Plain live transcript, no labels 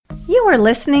You are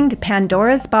listening to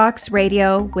Pandora's Box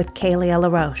Radio with Kalia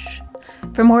LaRoche.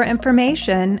 For more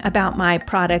information about my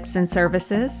products and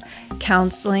services,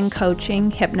 counseling, coaching,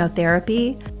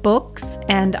 hypnotherapy, books,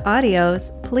 and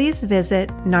audios, please visit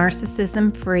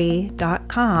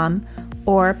narcissismfree.com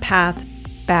or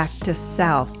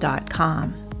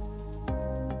pathbacktoself.com.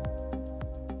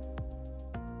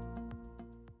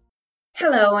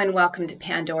 Hello and welcome to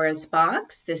Pandora's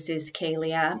Box. This is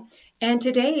Kalia. And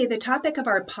today, the topic of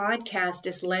our podcast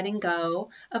is letting go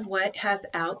of what has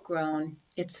outgrown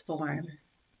its form.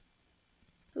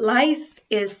 Life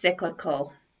is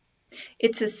cyclical.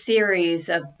 It's a series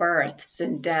of births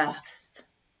and deaths.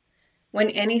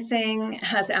 When anything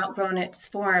has outgrown its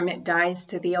form, it dies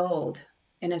to the old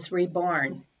and is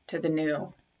reborn to the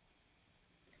new.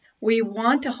 We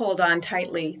want to hold on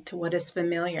tightly to what is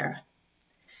familiar.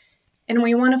 And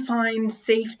we want to find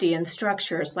safety in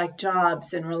structures like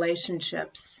jobs and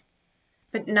relationships.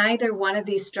 But neither one of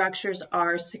these structures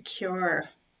are secure.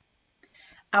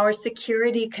 Our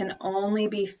security can only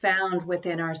be found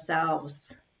within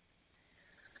ourselves.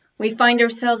 We find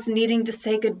ourselves needing to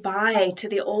say goodbye to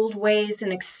the old ways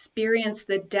and experience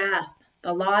the death,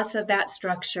 the loss of that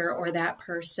structure or that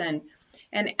person.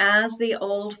 And as the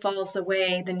old falls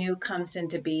away, the new comes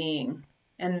into being.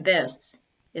 And this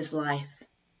is life.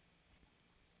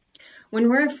 When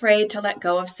we're afraid to let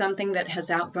go of something that has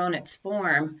outgrown its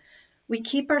form, we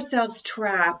keep ourselves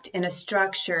trapped in a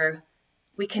structure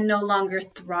we can no longer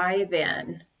thrive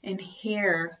in, and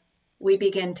here we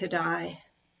begin to die.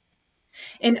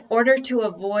 In order to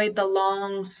avoid the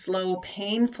long, slow,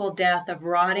 painful death of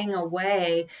rotting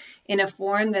away in a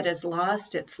form that has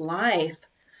lost its life,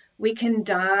 we can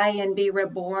die and be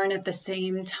reborn at the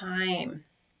same time.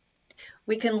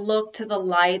 We can look to the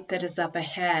light that is up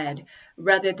ahead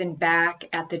rather than back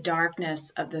at the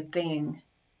darkness of the thing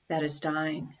that is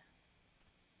dying.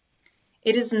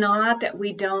 It is not that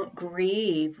we don't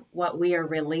grieve what we are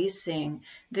releasing.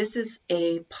 This is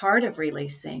a part of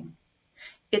releasing.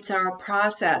 It's our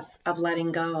process of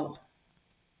letting go.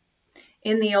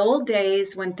 In the old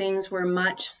days, when things were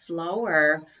much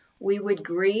slower, we would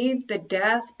grieve the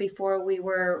death before we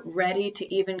were ready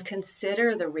to even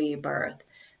consider the rebirth.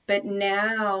 But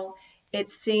now it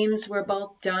seems we're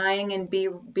both dying and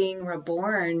being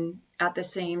reborn at the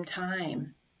same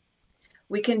time.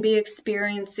 We can be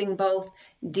experiencing both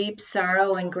deep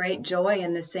sorrow and great joy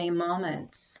in the same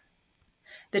moments.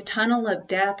 The tunnel of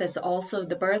death is also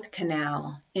the birth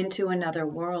canal into another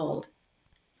world.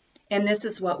 And this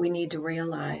is what we need to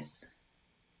realize.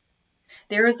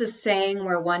 There is a saying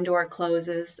where one door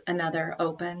closes, another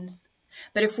opens.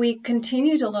 But if we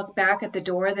continue to look back at the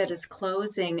door that is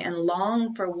closing and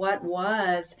long for what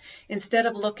was, instead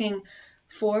of looking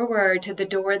forward to the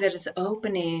door that is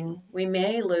opening, we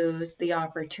may lose the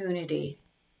opportunity.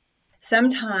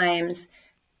 Sometimes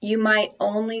you might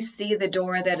only see the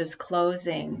door that is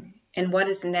closing, and what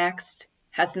is next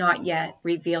has not yet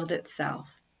revealed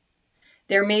itself.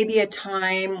 There may be a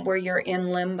time where you're in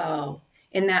limbo,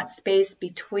 in that space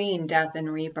between death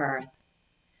and rebirth.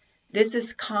 This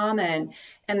is common,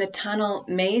 and the tunnel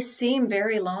may seem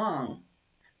very long,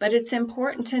 but it's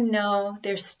important to know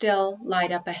there's still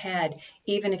light up ahead,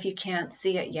 even if you can't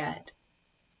see it yet.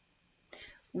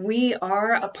 We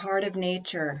are a part of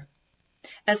nature.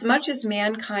 As much as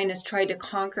mankind has tried to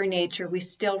conquer nature, we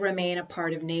still remain a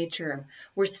part of nature.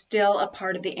 We're still a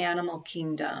part of the animal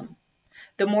kingdom.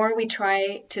 The more we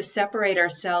try to separate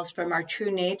ourselves from our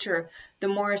true nature, the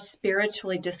more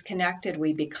spiritually disconnected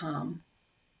we become.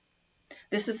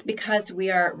 This is because we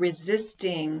are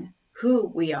resisting who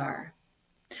we are.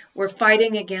 We're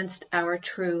fighting against our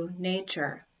true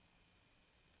nature.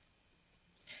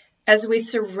 As we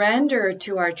surrender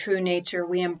to our true nature,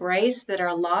 we embrace that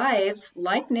our lives,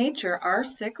 like nature, are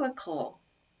cyclical.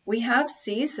 We have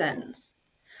seasons.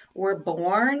 We're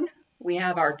born, we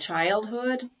have our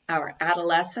childhood, our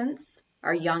adolescence,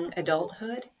 our young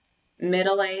adulthood,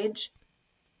 middle age,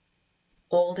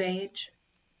 old age.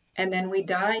 And then we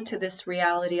die to this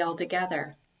reality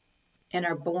altogether and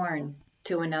are born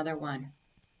to another one.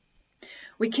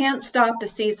 We can't stop the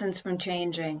seasons from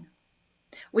changing.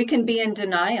 We can be in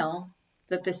denial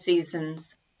that the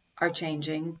seasons are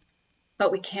changing,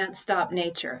 but we can't stop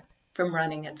nature from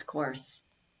running its course.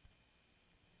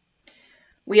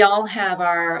 We all have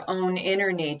our own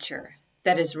inner nature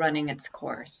that is running its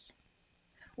course.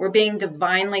 We're being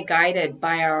divinely guided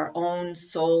by our own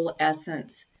soul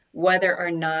essence, whether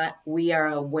or not we are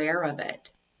aware of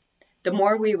it. The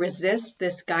more we resist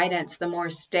this guidance, the more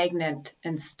stagnant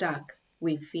and stuck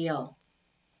we feel.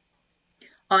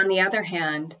 On the other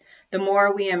hand, The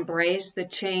more we embrace the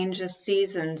change of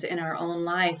seasons in our own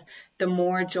life, the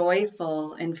more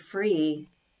joyful and free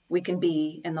we can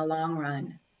be in the long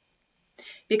run.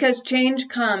 Because change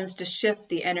comes to shift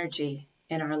the energy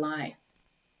in our life.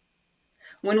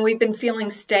 When we've been feeling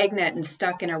stagnant and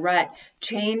stuck in a rut,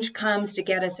 change comes to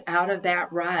get us out of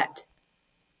that rut.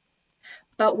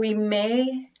 But we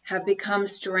may have become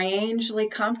strangely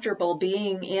comfortable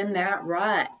being in that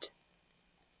rut,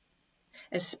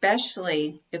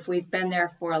 especially if we've been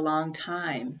there for a long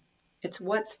time. It's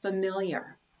what's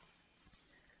familiar.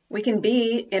 We can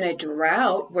be in a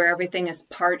drought where everything is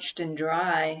parched and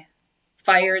dry.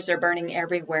 Fires are burning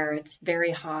everywhere. It's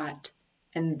very hot.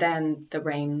 And then the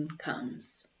rain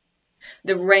comes.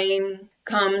 The rain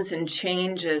comes and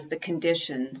changes the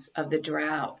conditions of the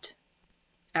drought.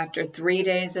 After 3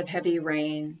 days of heavy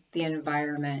rain, the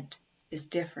environment is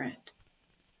different.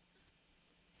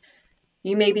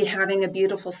 You may be having a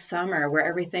beautiful summer where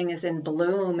everything is in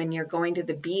bloom and you're going to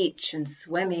the beach and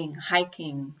swimming,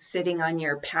 hiking, sitting on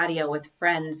your patio with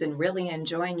friends and really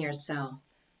enjoying yourself.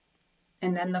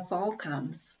 And then the fall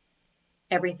comes.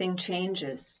 Everything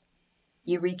changes.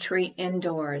 You retreat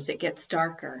indoors. It gets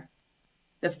darker.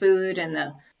 The food and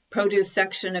the produce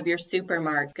section of your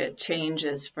supermarket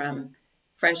changes from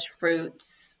fresh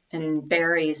fruits and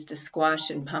berries to squash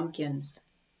and pumpkins.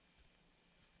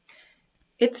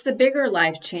 It's the bigger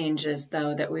life changes,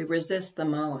 though, that we resist the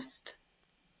most,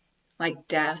 like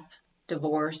death,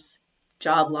 divorce,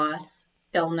 job loss,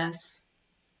 illness,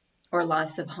 or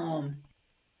loss of home.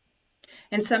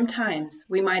 And sometimes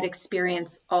we might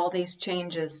experience all these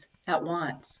changes at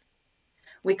once.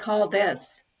 We call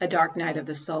this a dark night of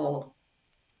the soul.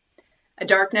 A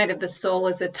dark night of the soul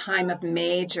is a time of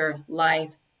major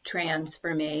life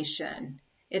transformation.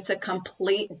 It's a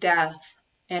complete death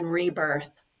and rebirth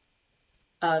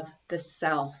of the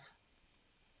self.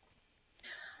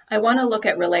 I want to look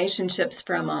at relationships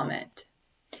for a moment.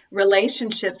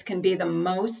 Relationships can be the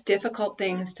most difficult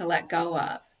things to let go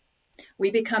of. We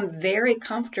become very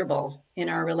comfortable in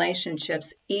our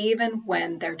relationships even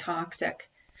when they're toxic,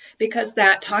 because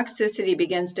that toxicity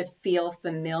begins to feel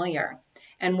familiar.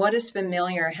 And what is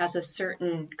familiar has a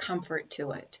certain comfort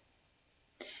to it.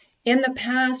 In the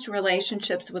past,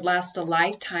 relationships would last a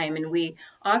lifetime, and we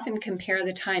often compare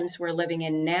the times we're living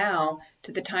in now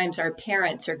to the times our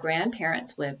parents or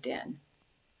grandparents lived in.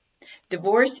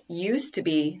 Divorce used to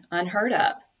be unheard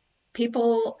of.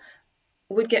 People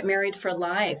would get married for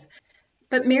life,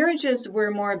 but marriages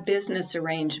were more business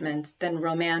arrangements than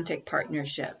romantic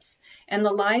partnerships, and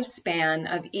the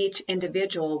lifespan of each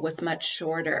individual was much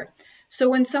shorter. So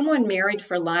when someone married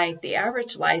for life, the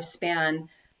average lifespan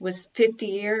was 50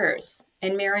 years,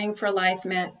 and marrying for life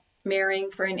meant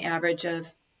marrying for an average of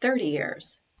 30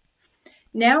 years.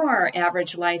 Now our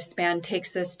average lifespan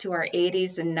takes us to our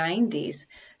 80s and 90s.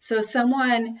 So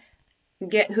someone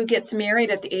who gets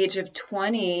married at the age of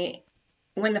 20,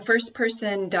 when the first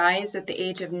person dies at the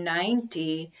age of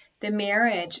 90, the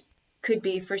marriage could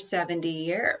be for 70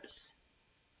 years.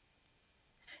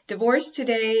 Divorce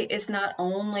today is not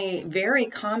only very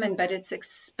common, but it's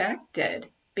expected,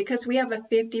 because we have a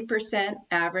 50%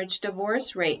 average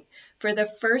divorce rate for the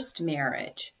first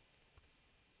marriage.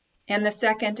 And the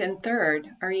second and third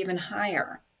are even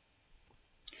higher.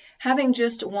 Having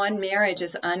just one marriage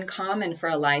is uncommon for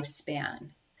a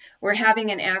lifespan, where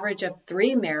having an average of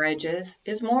 3 marriages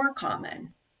is more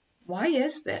common. Why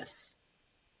is this?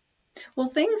 Well,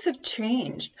 things have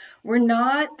changed. We're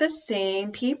not the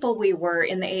same people we were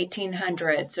in the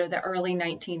 1800s or the early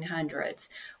 1900s.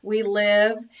 We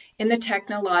live in the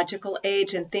technological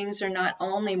age, and things are not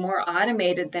only more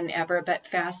automated than ever, but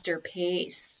faster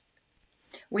paced.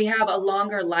 We have a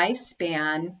longer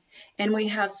lifespan, and we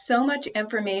have so much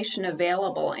information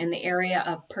available in the area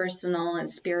of personal and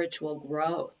spiritual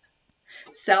growth.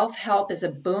 Self-help is a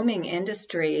booming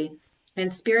industry,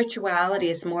 and spirituality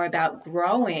is more about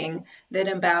growing than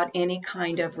about any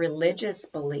kind of religious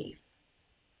belief.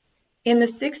 In the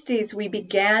 60s, we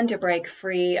began to break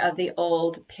free of the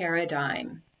old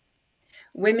paradigm.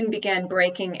 Women began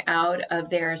breaking out of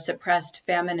their suppressed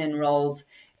feminine roles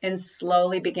and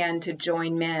slowly began to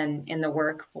join men in the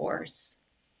workforce.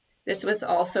 This was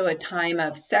also a time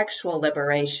of sexual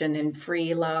liberation and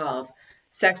free love.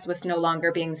 Sex was no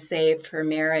longer being saved for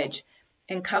marriage,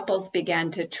 and couples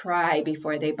began to try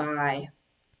before they buy.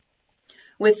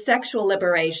 With sexual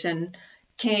liberation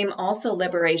came also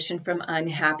liberation from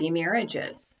unhappy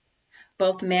marriages.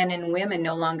 Both men and women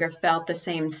no longer felt the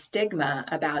same stigma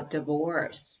about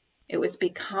divorce. It was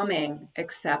becoming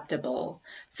acceptable.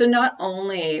 So not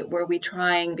only were we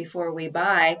trying before we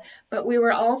buy, but we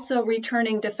were also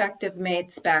returning defective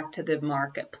mates back to the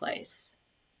marketplace.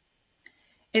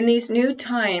 In these new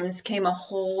times came a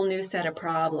whole new set of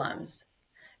problems.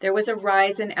 There was a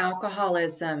rise in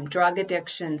alcoholism, drug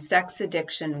addiction, sex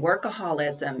addiction,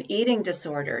 workaholism, eating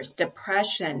disorders,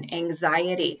 depression,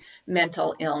 anxiety,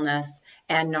 mental illness,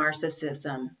 and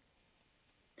narcissism.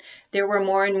 There were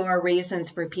more and more reasons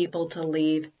for people to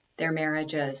leave their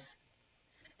marriages.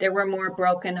 There were more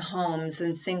broken homes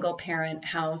and single-parent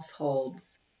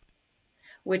households,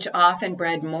 which often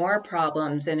bred more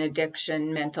problems in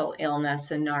addiction, mental illness,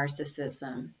 and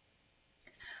narcissism.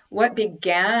 What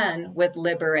began with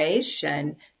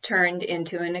liberation turned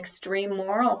into an extreme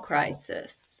moral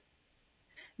crisis.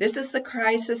 This is the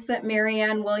crisis that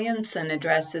Marianne Williamson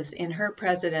addresses in her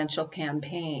presidential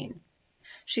campaign.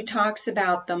 She talks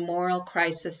about the moral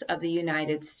crisis of the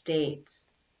United States.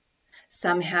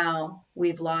 Somehow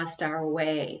we've lost our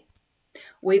way.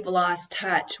 We've lost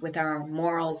touch with our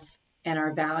morals and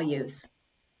our values.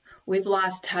 We've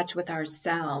lost touch with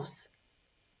ourselves.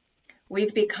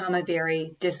 We've become a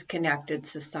very disconnected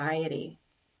society.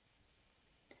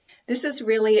 This is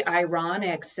really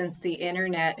ironic since the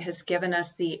internet has given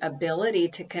us the ability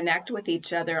to connect with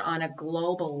each other on a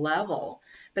global level,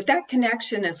 but that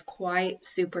connection is quite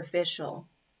superficial.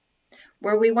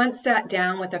 Where we once sat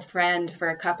down with a friend for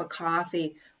a cup of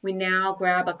coffee, we now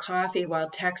grab a coffee while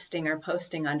texting or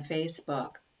posting on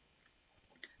Facebook.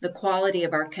 The quality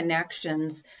of our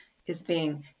connections is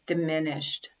being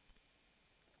diminished.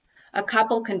 A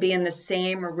couple can be in the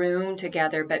same room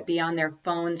together but be on their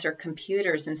phones or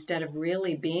computers instead of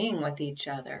really being with each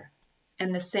other.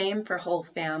 And the same for whole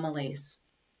families.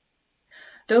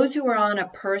 Those who are on a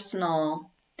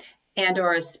personal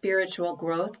and/or a spiritual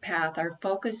growth path are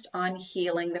focused on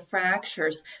healing the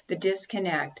fractures, the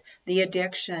disconnect, the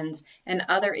addictions, and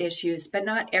other issues, but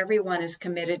not everyone is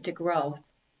committed to growth.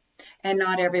 And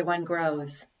not everyone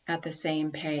grows at the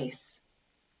same pace.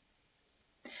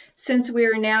 Since we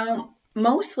are now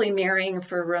mostly marrying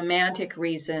for romantic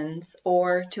reasons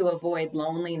or to avoid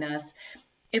loneliness,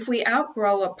 if we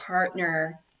outgrow a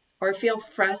partner or feel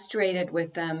frustrated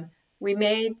with them, we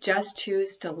may just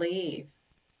choose to leave.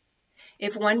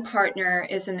 If one partner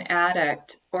is an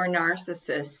addict or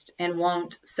narcissist and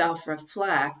won't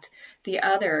self-reflect, the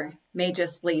other may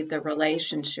just leave the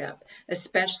relationship,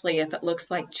 especially if it looks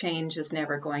like change is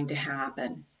never going to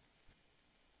happen.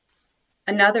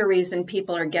 Another reason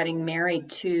people are getting married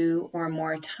 2 or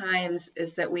more times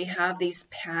is that we have these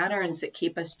patterns that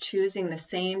keep us choosing the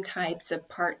same types of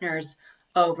partners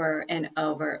over and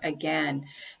over again.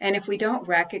 And if we don't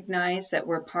recognize that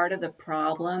we're part of the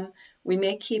problem, we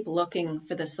may keep looking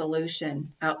for the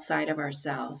solution outside of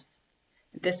ourselves.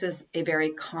 This is a very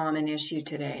common issue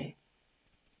today.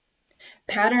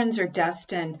 Patterns are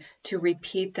destined to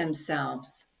repeat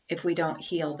themselves if we don't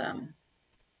heal them.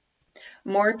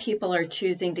 More people are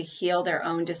choosing to heal their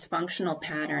own dysfunctional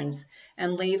patterns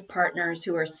and leave partners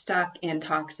who are stuck in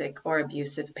toxic or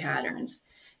abusive patterns.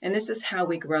 And this is how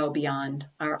we grow beyond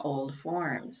our old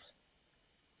forms.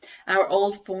 Our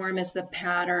old form is the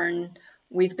pattern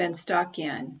we've been stuck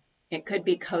in. It could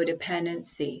be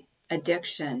codependency,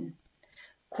 addiction,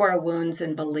 core wounds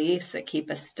and beliefs that keep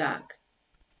us stuck,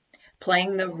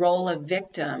 playing the role of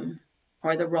victim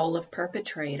or the role of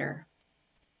perpetrator,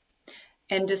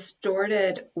 and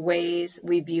distorted ways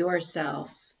we view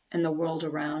ourselves and the world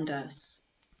around us.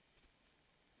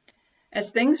 As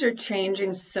things are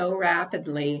changing so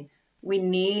rapidly, we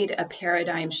need a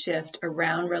paradigm shift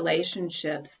around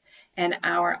relationships and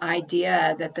our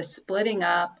idea that the splitting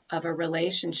up of a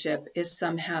relationship is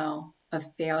somehow a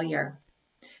failure.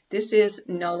 This is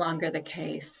no longer the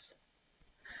case.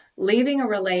 Leaving a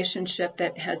relationship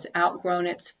that has outgrown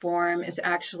its form is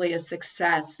actually a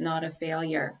success, not a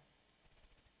failure.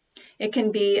 It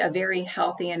can be a very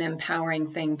healthy and empowering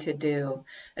thing to do,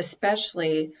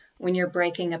 especially when you're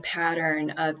breaking a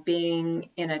pattern of being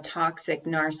in a toxic,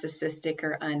 narcissistic,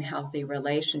 or unhealthy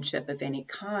relationship of any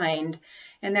kind,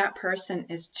 and that person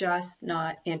is just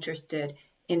not interested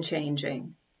in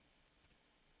changing.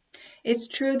 It's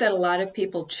true that a lot of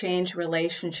people change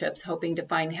relationships hoping to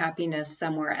find happiness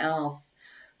somewhere else,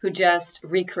 who just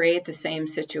recreate the same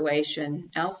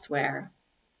situation elsewhere.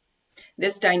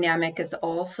 This dynamic is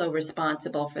also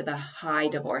responsible for the high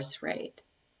divorce rate.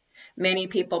 Many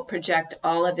people project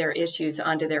all of their issues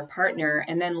onto their partner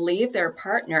and then leave their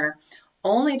partner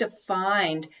only to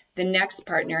find the next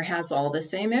partner has all the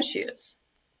same issues.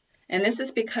 And this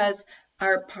is because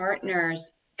our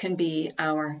partners can be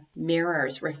our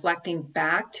mirrors, reflecting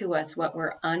back to us what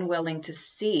we're unwilling to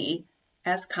see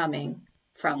as coming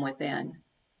from within.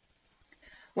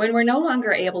 When we're no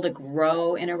longer able to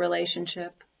grow in a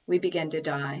relationship, we begin to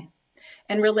die.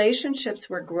 And relationships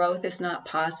where growth is not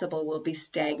possible will be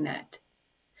stagnant.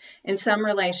 In some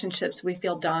relationships, we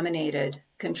feel dominated,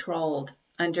 controlled,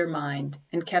 undermined,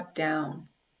 and kept down.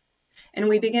 And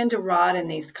we begin to rot in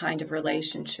these kind of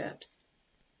relationships.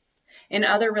 In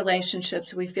other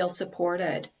relationships, we feel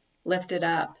supported, lifted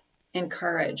up,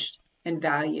 encouraged, and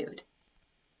valued.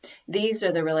 These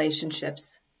are the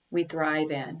relationships we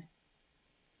thrive in.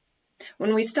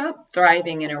 When we stop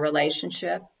thriving in a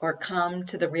relationship or come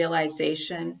to the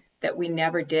realization that we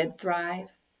never did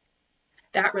thrive,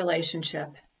 that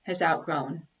relationship has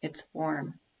outgrown its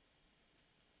form.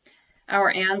 Our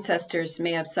ancestors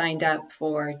may have signed up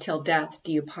for "till death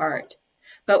do you part,"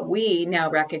 but we now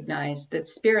recognize that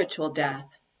spiritual death,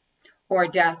 or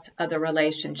death of the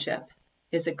relationship,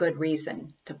 is a good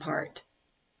reason to part.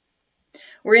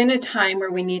 We're in a time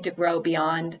where we need to grow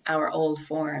beyond our old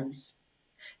forms.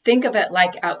 Think of it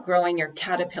like outgrowing your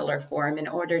caterpillar form in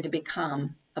order to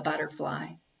become a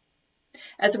butterfly.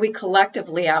 As we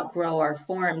collectively outgrow our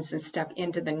forms and step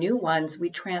into the new ones, we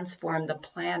transform the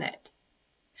planet.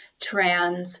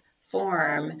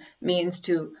 Transform means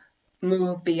to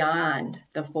move beyond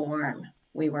the form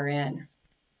we were in.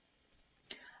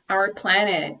 Our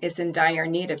planet is in dire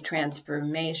need of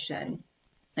transformation,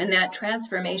 and that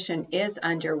transformation is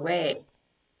underway.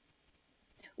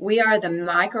 We are the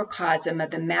microcosm of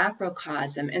the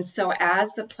macrocosm, and so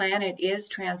as the planet is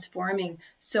transforming,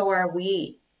 so are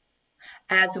we.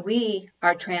 As we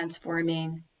are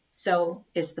transforming, so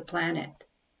is the planet.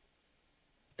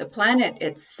 The planet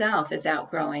itself is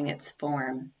outgrowing its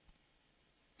form.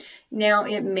 Now,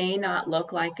 it may not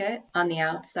look like it on the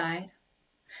outside,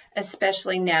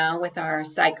 especially now with our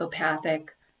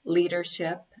psychopathic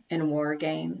leadership and war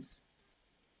games.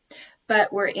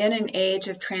 But we're in an age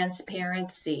of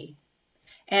transparency,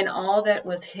 and all that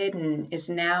was hidden is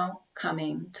now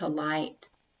coming to light.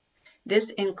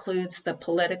 This includes the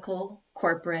political,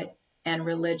 corporate, and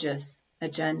religious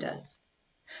agendas.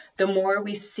 The more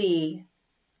we see,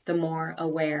 the more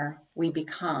aware we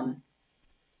become.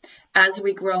 As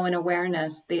we grow in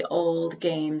awareness, the old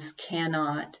games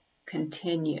cannot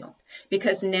continue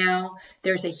because now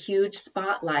there's a huge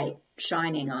spotlight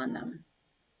shining on them.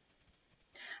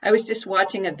 I was just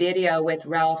watching a video with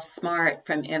Ralph Smart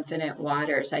from Infinite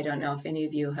Waters. I don't know if any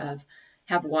of you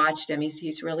have watched him.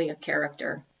 He's really a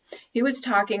character. He was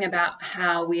talking about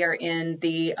how we are in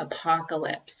the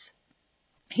apocalypse.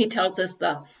 He tells us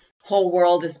the whole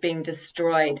world is being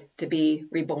destroyed to be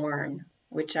reborn,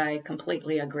 which I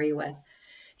completely agree with.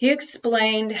 He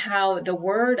explained how the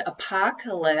word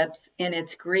apocalypse in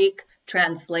its Greek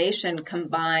translation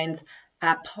combines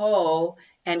apo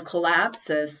and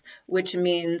collapsus, which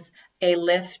means a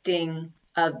lifting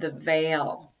of the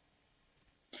veil.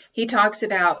 He talks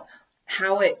about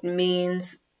how it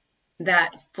means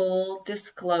that full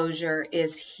disclosure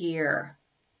is here.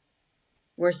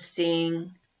 We're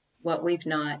seeing what we've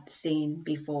not seen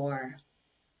before.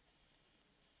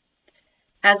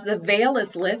 As the veil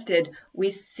is lifted,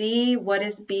 we see what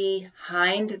is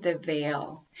behind the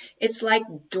veil. It's like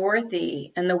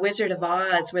Dorothy and the Wizard of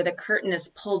Oz, where the curtain is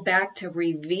pulled back to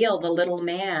reveal the little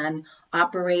man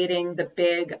operating the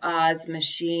big Oz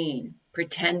machine,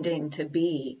 pretending to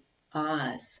be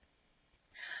Oz.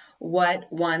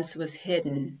 What once was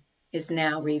hidden is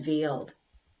now revealed.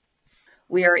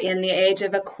 We are in the age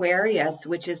of Aquarius,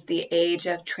 which is the age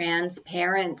of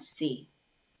transparency.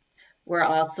 We're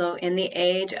also in the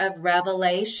age of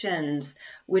revelations,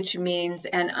 which means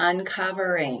an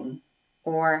uncovering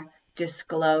or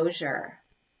disclosure.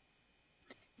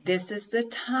 This is the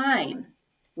time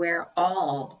where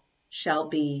all shall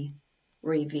be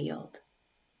revealed.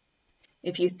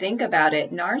 If you think about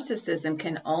it, narcissism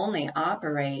can only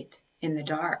operate in the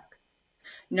dark.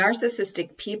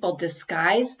 Narcissistic people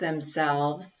disguise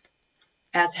themselves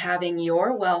as having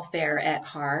your welfare at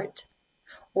heart,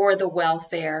 or the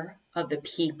welfare of the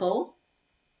people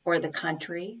or the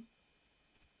country.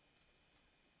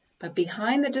 But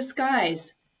behind the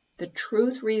disguise, the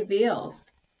truth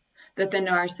reveals that the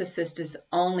narcissist is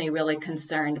only really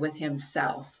concerned with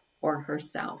himself or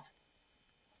herself.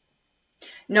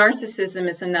 Narcissism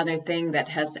is another thing that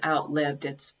has outlived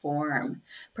its form.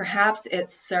 Perhaps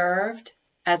it served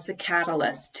as the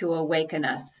catalyst to awaken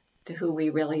us to who we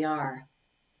really are.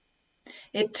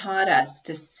 It taught us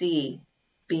to see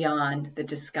beyond the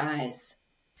disguise.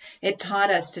 It taught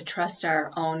us to trust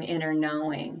our own inner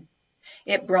knowing.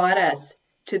 It brought us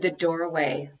to the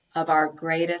doorway of our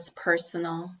greatest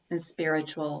personal and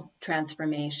spiritual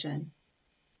transformation.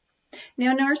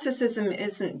 Now, narcissism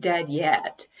isn't dead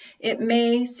yet. It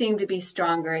may seem to be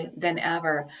stronger than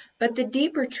ever, but the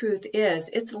deeper truth is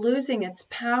it's losing its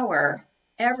power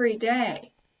every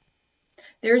day.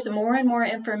 There's more and more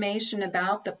information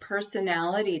about the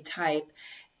personality type,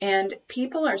 And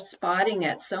people are spotting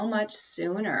it so much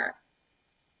sooner.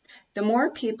 The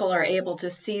more people are able to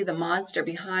see the monster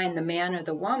behind the man or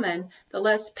the woman, the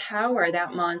less power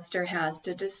that monster has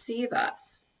to deceive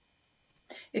us.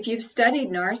 If you've studied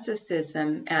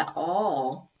narcissism at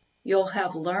all, you'll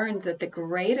have learned that the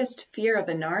greatest fear of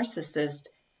a narcissist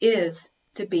is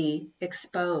to be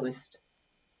exposed.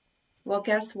 Well,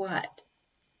 guess what?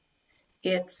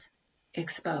 It's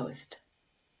exposed.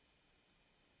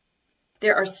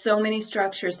 There are so many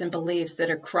structures and beliefs that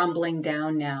are crumbling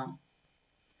down now.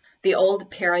 The old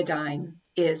paradigm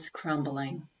is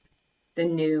crumbling. The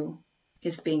new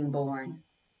is being born.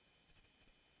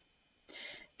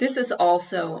 This is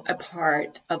also a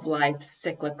part of life's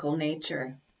cyclical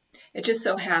nature. It just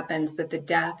so happens that the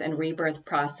death and rebirth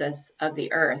process of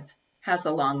the earth has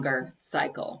a longer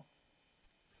cycle.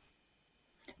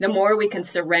 The more we can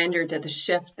surrender to the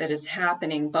shift that is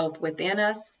happening both within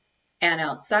us and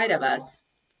outside of us,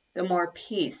 the more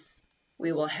peace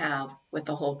we will have with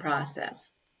the whole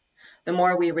process. The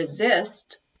more we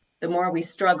resist, the more we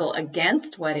struggle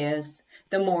against what is,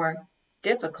 the more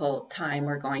difficult time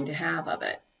we're going to have of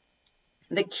it.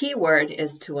 The key word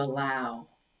is to allow.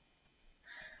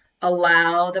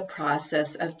 Allow the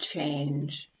process of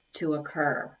change to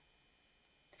occur.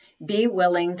 Be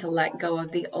willing to let go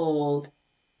of the old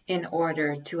in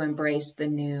order to embrace the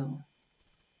new.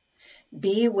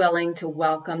 Be willing to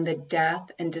welcome the death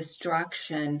and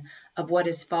destruction of what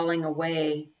is falling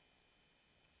away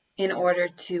in order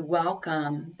to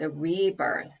welcome the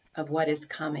rebirth of what is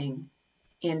coming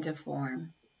into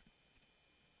form.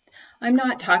 I'm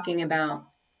not talking about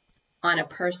on a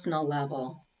personal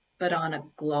level, but on a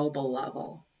global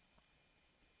level.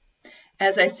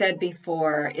 As I said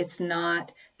before, it's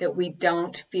not that we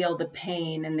don't feel the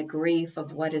pain and the grief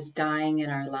of what is dying in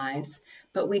our lives,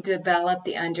 but we develop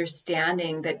the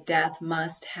understanding that death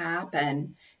must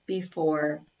happen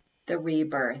before the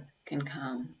rebirth can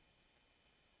come.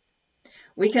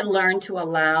 We can learn to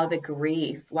allow the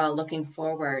grief while looking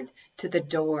forward to the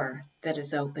door that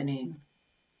is opening.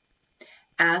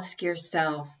 Ask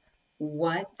yourself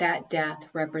what that death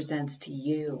represents to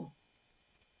you.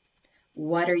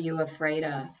 What are you afraid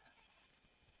of?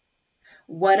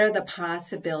 What are the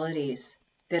possibilities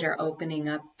that are opening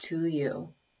up to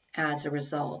you as a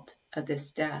result of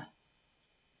this death?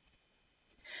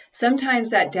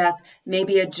 Sometimes that death may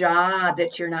be a job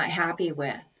that you're not happy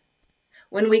with.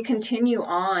 When we continue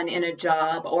on in a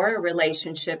job or a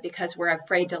relationship because we're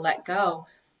afraid to let go,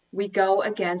 we go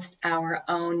against our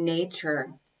own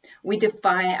nature. We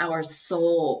defy our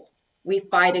soul. We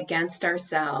fight against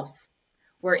ourselves.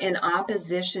 We're in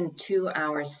opposition to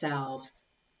ourselves.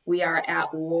 We are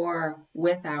at war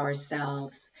with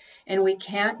ourselves. And we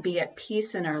can't be at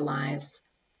peace in our lives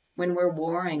when we're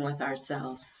warring with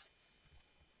ourselves.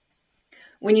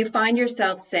 When you find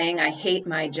yourself saying, I hate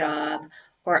my job,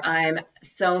 or I'm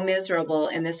so miserable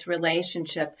in this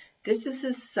relationship, this is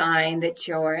a sign that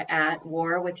you're at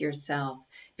war with yourself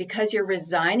because you're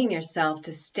resigning yourself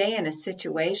to stay in a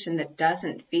situation that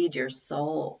doesn't feed your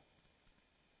soul.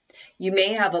 You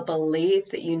may have a belief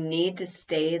that you need to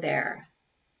stay there,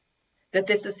 that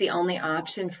this is the only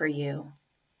option for you,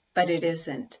 but it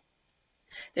isn't.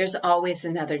 There's always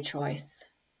another choice.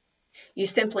 You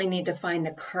simply need to find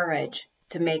the courage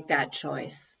to make that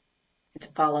choice and to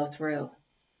follow through.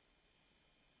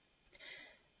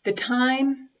 The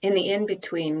time in the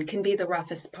in-between can be the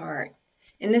roughest part,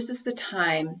 and this is the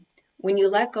time when you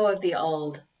let go of the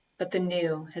old, but the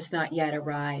new has not yet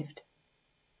arrived.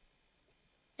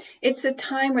 It's a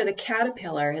time where the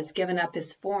caterpillar has given up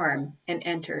his form and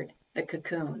entered the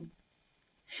cocoon.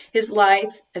 His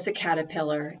life as a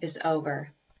caterpillar is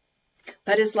over,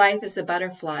 but his life as a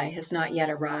butterfly has not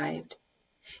yet arrived.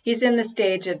 He's in the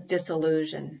stage of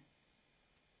disillusion.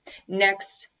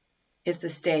 Next is the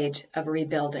stage of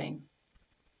rebuilding.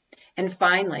 And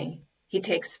finally, he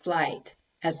takes flight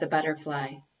as the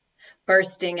butterfly,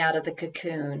 bursting out of the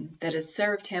cocoon that has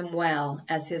served him well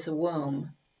as his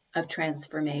womb of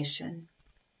transformation.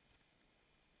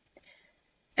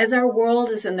 As our world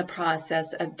is in the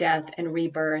process of death and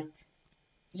rebirth,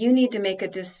 you need to make a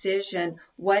decision.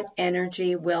 What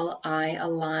energy will I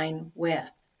align with?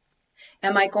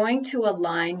 Am I going to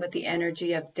align with the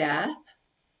energy of death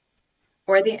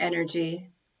or the energy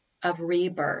of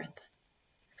rebirth?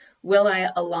 Will I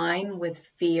align with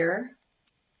fear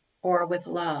or with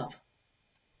love?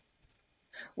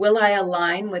 Will I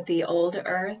align with the old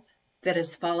earth that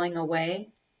is falling away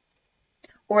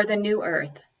or the new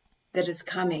earth that is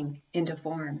coming into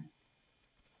form?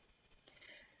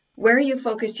 Where you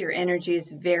focus your energy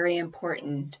is very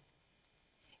important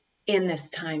in this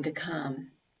time to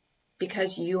come,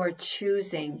 because you are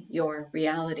choosing your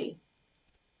reality.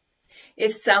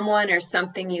 If someone or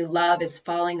something you love is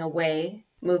falling away,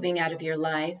 moving out of your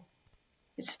life,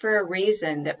 it's for a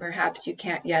reason that perhaps you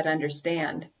can't yet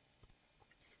understand.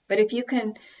 But if you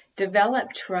can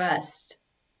develop trust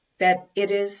that it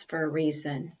is for a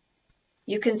reason,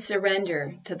 you can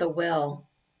surrender to the will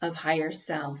of higher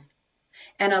self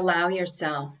and allow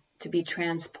yourself to be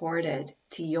transported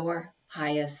to your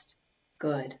highest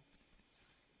good.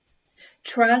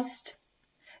 Trust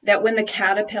that when the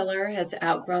caterpillar has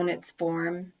outgrown its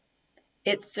form,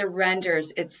 it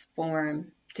surrenders its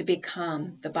form to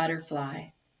become the butterfly.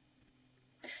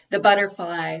 The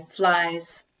butterfly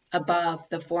flies above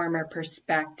the former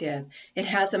perspective. It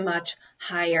has a much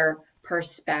higher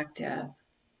perspective.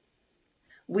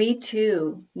 We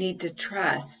too need to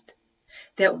trust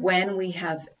that when we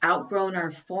have outgrown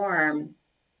our form,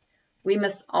 we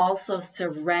must also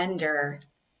surrender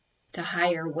to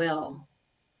higher will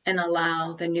and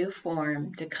allow the new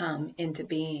form to come into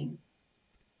being.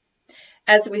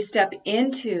 As we step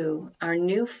into our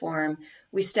new form,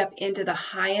 we step into the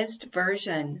highest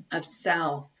version of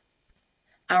self,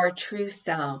 our true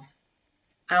self,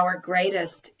 our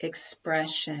greatest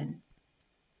expression.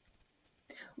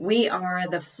 We are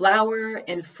the flower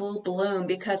in full bloom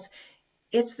because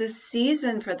it's the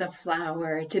season for the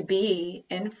flower to be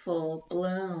in full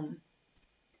bloom.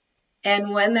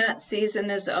 And when that season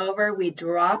is over, we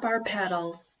drop our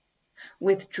petals,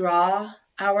 withdraw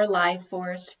our life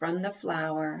force from the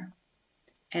flower,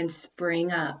 and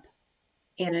spring up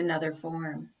in another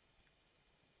form.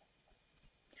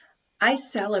 I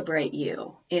celebrate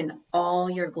you in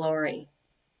all your glory.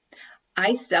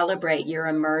 I celebrate your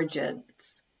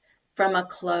emergence from a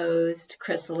closed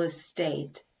chrysalis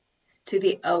state to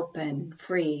the open,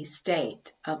 free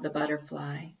state of the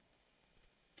butterfly.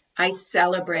 I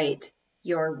celebrate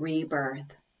your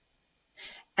rebirth,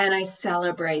 and I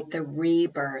celebrate the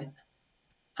rebirth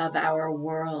of our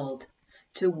world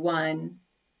to one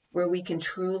where we can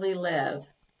truly live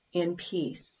in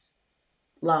peace,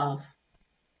 love,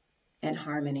 and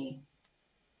harmony.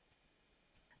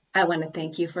 I want to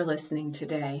thank you for listening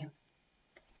today.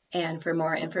 And for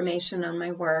more information on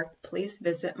my work, please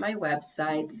visit my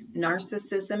websites,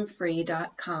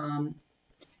 narcissismfree.com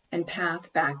and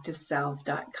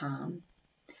pathbacktoself.com.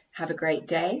 Have a great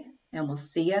day, and we'll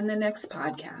see you in the next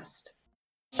podcast.